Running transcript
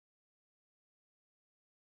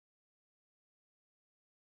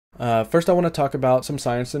First, I want to talk about some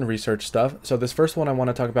science and research stuff. So this first one I want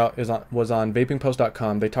to talk about was on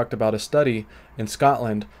vapingpost.com. They talked about a study in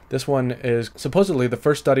Scotland. This one is supposedly the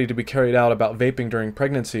first study to be carried out about vaping during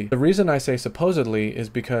pregnancy. The reason I say supposedly is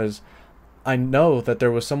because I know that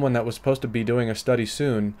there was someone that was supposed to be doing a study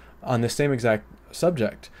soon on the same exact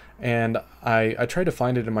subject. And I tried to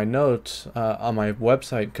find it in my notes on my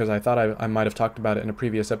website because I thought I might have talked about it in a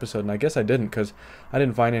previous episode, and I guess I didn't because I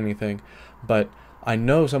didn't find anything. But I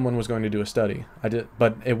know someone was going to do a study.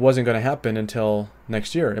 But it wasn't going to happen until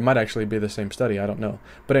next year. It might actually be the same study. I don't know.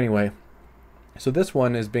 But anyway, so this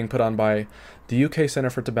one is being put on by the UK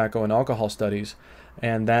Center for Tobacco and Alcohol Studies,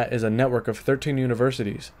 and that is a network of 13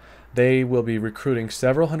 universities. They will be recruiting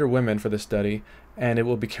several hundred women for this study, and it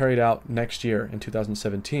will be carried out next year in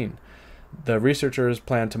 2017. The researchers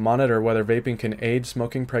plan to monitor whether vaping can aid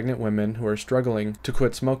smoking pregnant women who are struggling to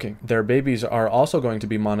quit smoking. Their babies are also going to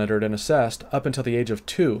be monitored and assessed up until the age of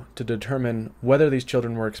 2 to determine whether these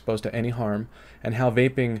children were exposed to any harm and how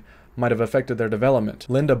vaping might have affected their development.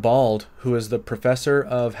 Linda Bald, who is the professor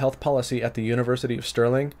of health policy at the University of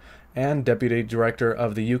Stirling and deputy director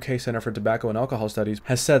of the UK Center for Tobacco and Alcohol Studies,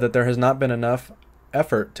 has said that there has not been enough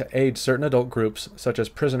effort to aid certain adult groups, such as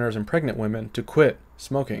prisoners and pregnant women, to quit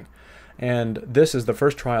smoking. And this is the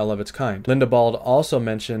first trial of its kind. Linda Bald also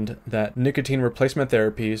mentioned that nicotine replacement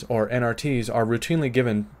therapies, or NRTs, are routinely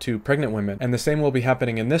given to pregnant women, and the same will be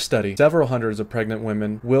happening in this study. Several hundreds of pregnant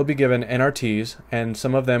women will be given NRTs, and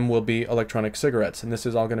some of them will be electronic cigarettes, and this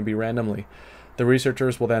is all going to be randomly. The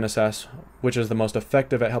researchers will then assess which is the most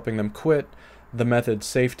effective at helping them quit, the method's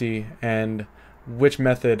safety, and which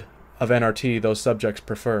method of NRT those subjects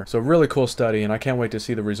prefer. So really cool study, and I can't wait to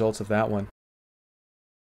see the results of that one.